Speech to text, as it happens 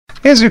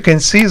As you can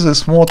see,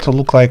 this mod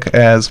look like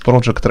as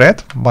Project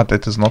Red, but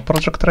it is not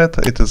Project Red.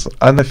 It is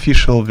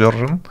unofficial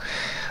version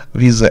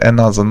with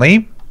another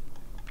name.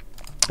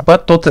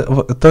 But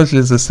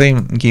totally the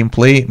same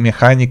gameplay,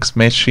 mechanics,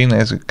 machine,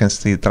 as you can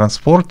see,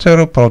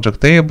 transporter, project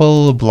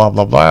table, blah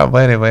blah blah,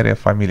 very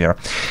familiar.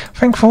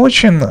 Thanks for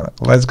watching,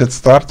 let's get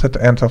started,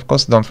 and of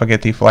course don't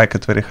forget, if you like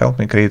it, very help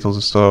me create all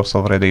the stores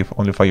already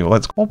only for you.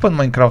 Let's open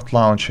Minecraft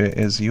launcher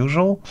as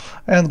usual,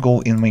 and go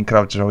in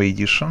Minecraft Java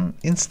Edition,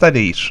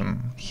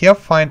 installation, here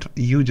find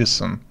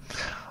Udisen.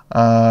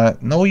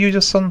 No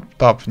Udisen,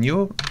 tap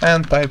new,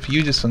 and type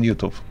Udisen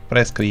YouTube,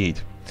 press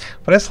create.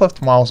 Press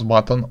left mouse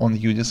button on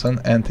Udisen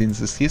and in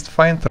this list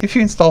find. If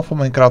you install for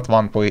Minecraft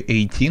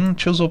 1.18,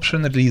 choose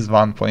option release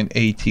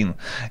 1.18.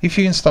 If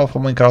you install for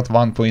Minecraft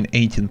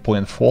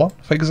 1.18.4,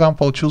 for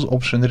example, choose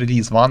option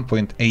release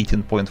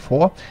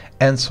 1.18.4,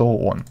 and so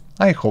on.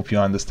 I hope you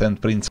understand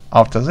principle.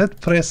 After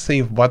that, press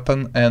save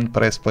button and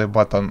press play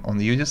button on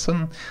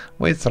Udisen.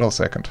 Wait for a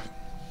second.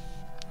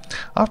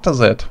 After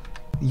that,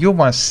 you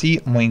must see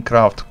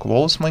Minecraft,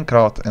 close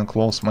Minecraft and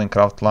close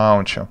Minecraft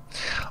launcher.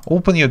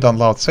 Open your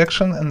download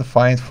section and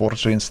find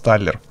Forge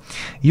installer.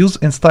 Use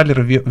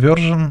installer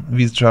version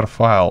with jar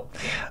file.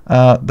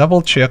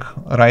 Double check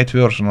right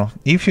version.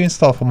 If you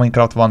install for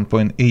Minecraft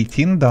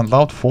 1.18,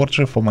 download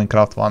Forge for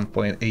Minecraft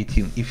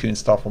 1.18. If you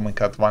install for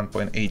Minecraft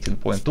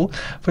 1.18.2,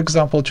 for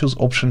example, choose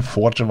option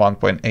Forge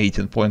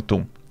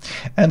 1.18.2,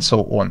 and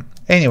so on.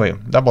 Anyway,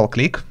 double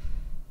click,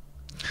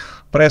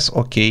 press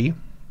OK.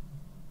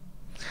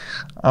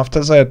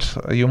 After that,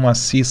 you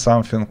must see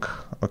something,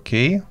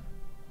 okay,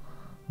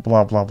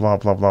 blah blah blah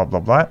blah blah blah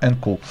blah, and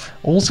cool.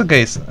 Also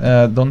guys,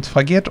 don't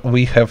forget,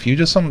 we have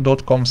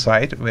udisen.com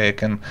site where you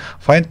can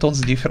find tons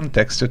of different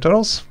text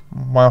tutorials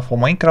for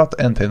Minecraft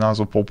and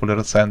another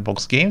popular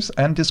sandbox games,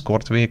 and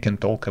Discord where you can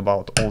talk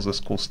about all this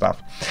cool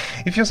stuff.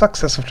 If you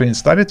successfully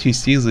install it, you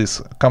see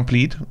this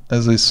complete,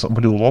 this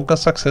blue logo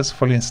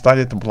successfully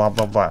installed, blah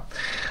blah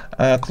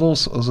blah.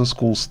 Close this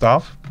cool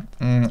stuff.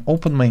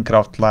 Open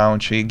Minecraft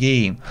launcher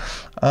again.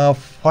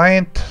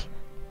 Find,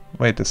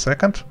 wait a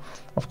second,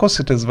 of course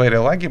it is very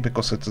laggy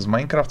because it is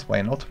Minecraft,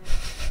 why not?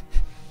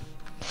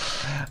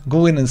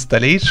 Go in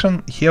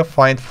installation, here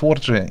find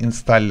Forge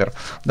installer.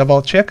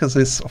 Double check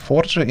this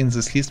Forge in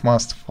this list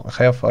must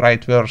have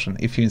right version.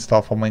 If you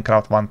install for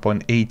Minecraft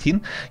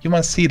 1.18, you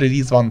must see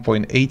release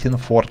 1.18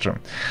 Forge.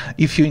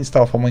 If you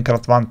install for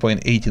Minecraft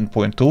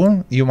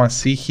 1.18.2, you must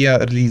see here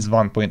release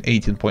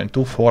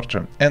 1.18.2 Forge,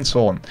 and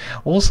so on.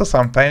 Also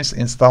sometimes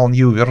install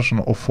new version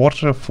of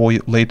Forge for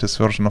latest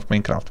version of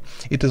Minecraft.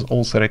 It is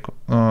also a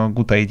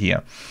good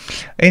idea.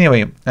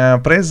 Anyway,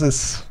 press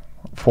this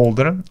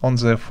folder on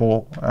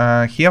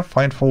the here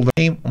find folder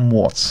name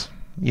mods,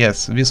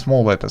 yes, with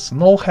small letters.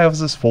 No have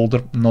this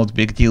folder, not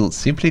big deal,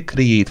 simply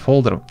create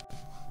folder,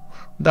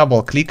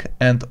 double click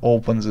and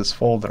open this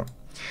folder.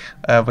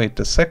 Wait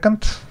a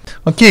second.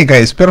 Okay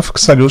guys, perfect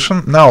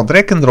solution. Now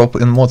drag and drop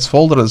in mods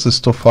folder these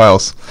two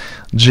files,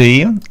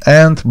 J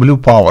and blue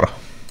power.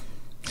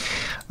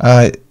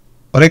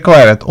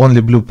 Required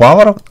only blue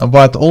power,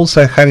 but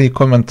also I highly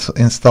recommend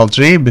install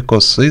J,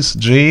 because this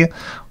J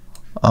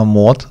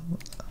mod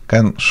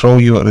can show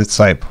you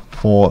recipe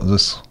for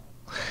this.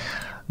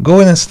 Go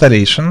in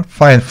installation,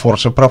 find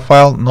Forge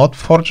profile, not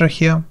Forge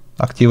here,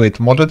 activate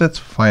mod edit,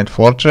 find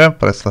Forge,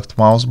 press left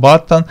mouse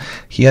button,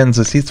 here in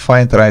this list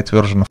find right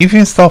version. If you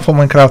install for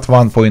Minecraft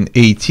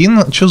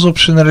 1.18, choose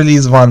option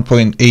release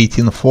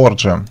 1.18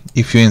 Forge.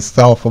 If you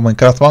install for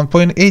Minecraft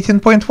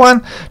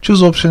 1.18.1,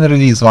 choose option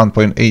release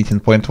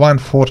 1.18.1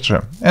 Forge,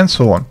 and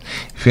so on.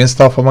 If you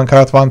install for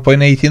Minecraft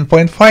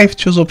 1.18.5,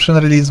 choose option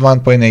release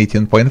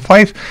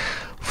 1.18.5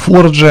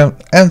 Forge,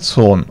 and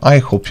so on. I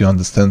hope you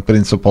understand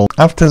principle.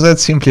 After that,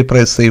 simply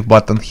press save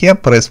button here,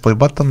 press play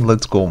button,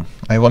 let's go.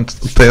 I want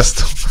to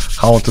test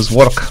how it is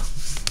work.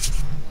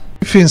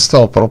 If you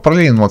install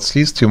properly in mods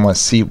list, you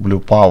must see blue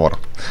power.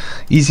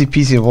 Easy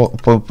peasy,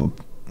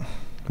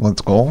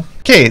 let's go.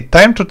 Okay,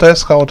 time to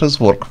test how it is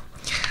work.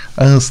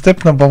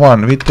 Step number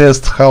 1, we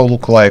test how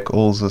look like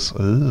all this.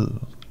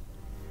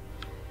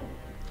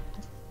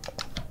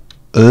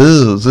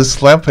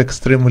 This lamp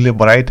extremely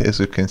bright,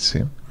 as you can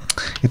see.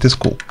 It is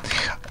cool.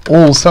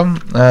 Also,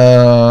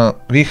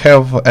 we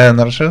have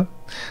energy,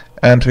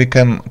 and we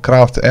can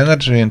craft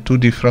energy in two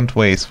different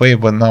ways. Way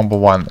number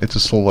 1, it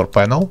is solar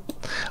panel.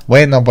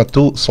 Way number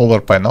 2,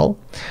 solar panel.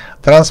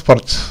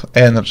 Transport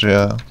energy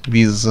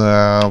with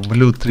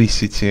blue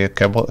electricity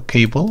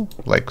cable,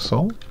 like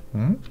so.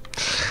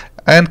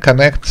 And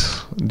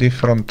connect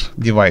different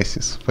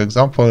devices. For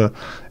example,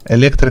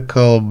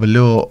 electrical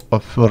blue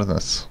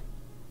furnace.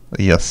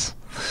 Yes.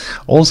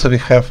 Also, we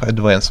have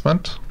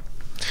advancement.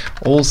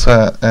 Also,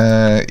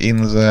 in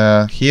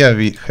the here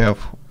we have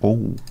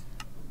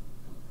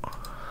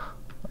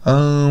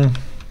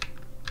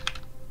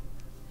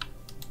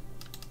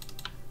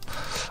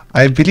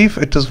I believe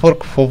it is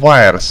work for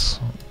wires,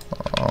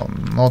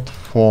 not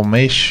for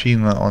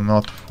machine or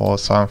not for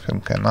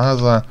something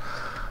another.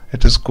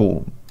 It is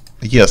cool.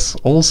 Yes.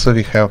 Also,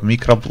 we have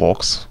micro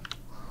blocks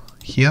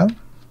here.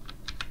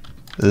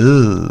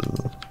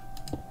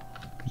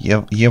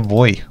 Yeah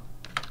boy.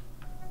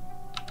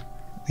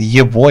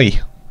 Yeah boy.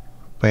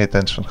 Pay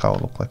attention how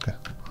it look like.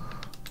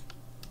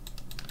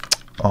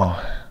 Oh,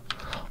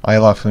 I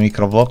love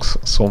microblocks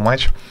so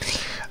much.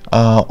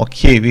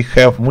 Okay, we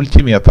have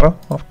multimeter,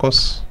 of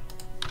course.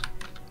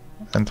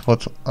 And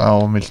what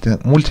our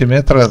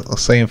multimeter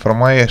say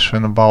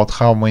information about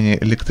how many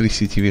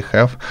electricity we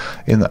have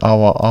in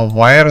our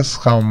wires,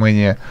 how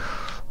many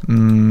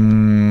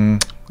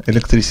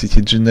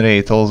electricity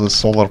generate all the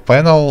solar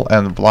panel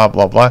and blah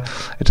blah blah.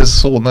 It is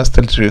so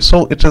nostalgic.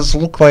 So it does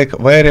look like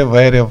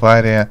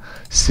very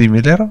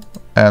similar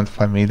and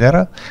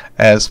familiar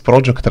as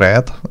Project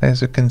Red,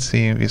 as you can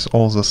see, with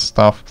all this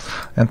stuff,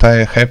 and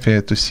I am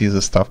happy to see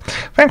the stuff.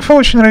 Thanks for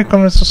watching,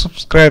 recommend to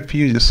subscribe,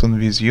 Udisen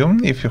with you.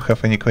 If you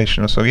have any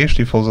questions or suggestions,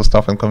 leave all the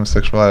stuff in comment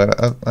section.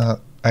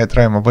 I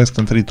try my best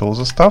and read all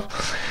the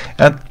stuff.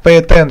 And pay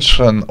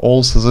attention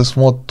also this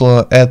mod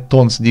to add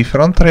tons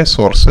different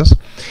resources.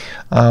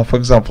 For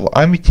example,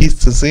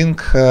 amethyst,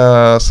 zinc,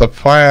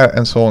 sapphire,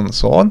 and so on and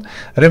so on.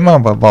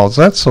 Remember about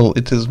that. So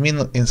it is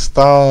mean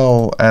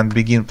install and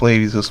begin play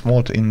with this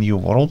mod in new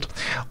world.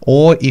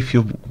 Or if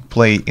you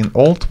play in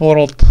old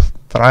world,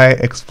 try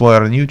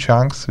explore new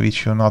chunks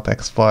which you not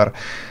explore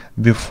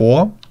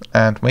before,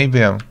 and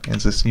maybe in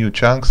this new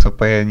chunks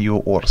appear new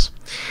ores.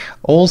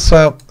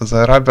 Also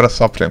the rubber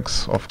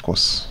saplings, of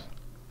course,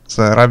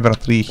 the rubber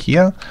tree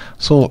here.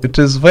 So it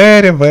is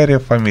very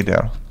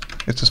familiar.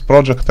 It is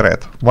Project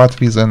Red, but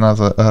with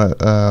another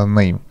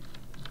name.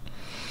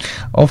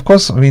 Of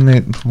course, we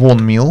need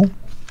bone meal,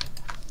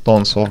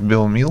 tons of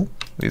bone meal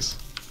with.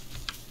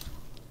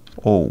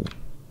 Oh,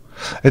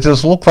 it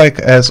does look like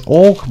as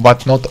oak,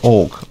 but not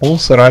oak.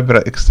 Also,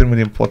 rubber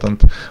extremely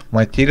important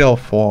material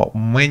for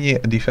many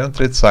different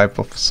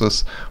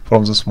recipes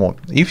from this mod.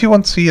 If you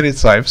want to see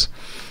recipes,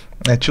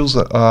 choose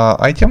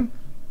item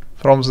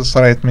from this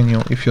right menu.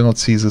 If you not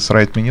see this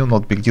right menu,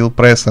 not big deal,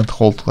 press and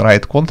hold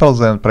right control,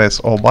 then press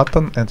O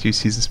button and you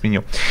see this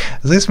menu.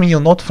 This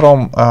menu not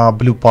from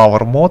blue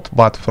power mod,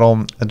 but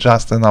from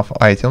just enough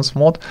items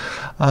mod.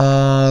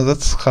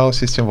 That's how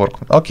system work.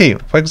 Okay,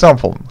 for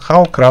example,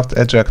 how craft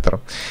ejector.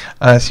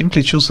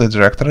 Simply choose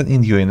ejector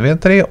in your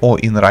inventory or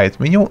in right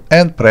menu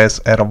and press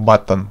R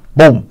button.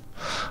 Boom!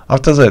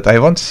 After that, I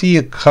want to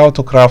see how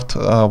to craft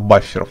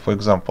buffer. For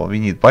example, we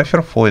need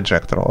buffer for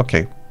ejector.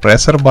 Okay,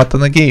 press R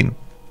button again.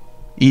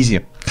 Easy.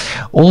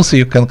 Also,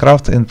 you can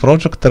craft in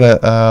project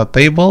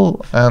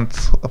table, and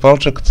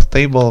project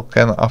table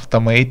can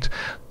automate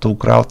to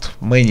craft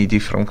many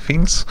different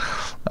things.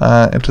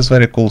 It is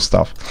very cool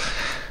stuff.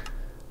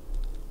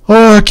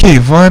 Okay,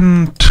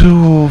 1,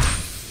 2,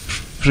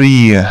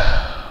 3.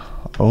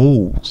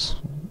 Oh,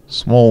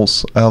 small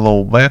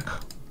allow back.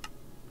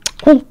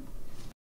 Cool.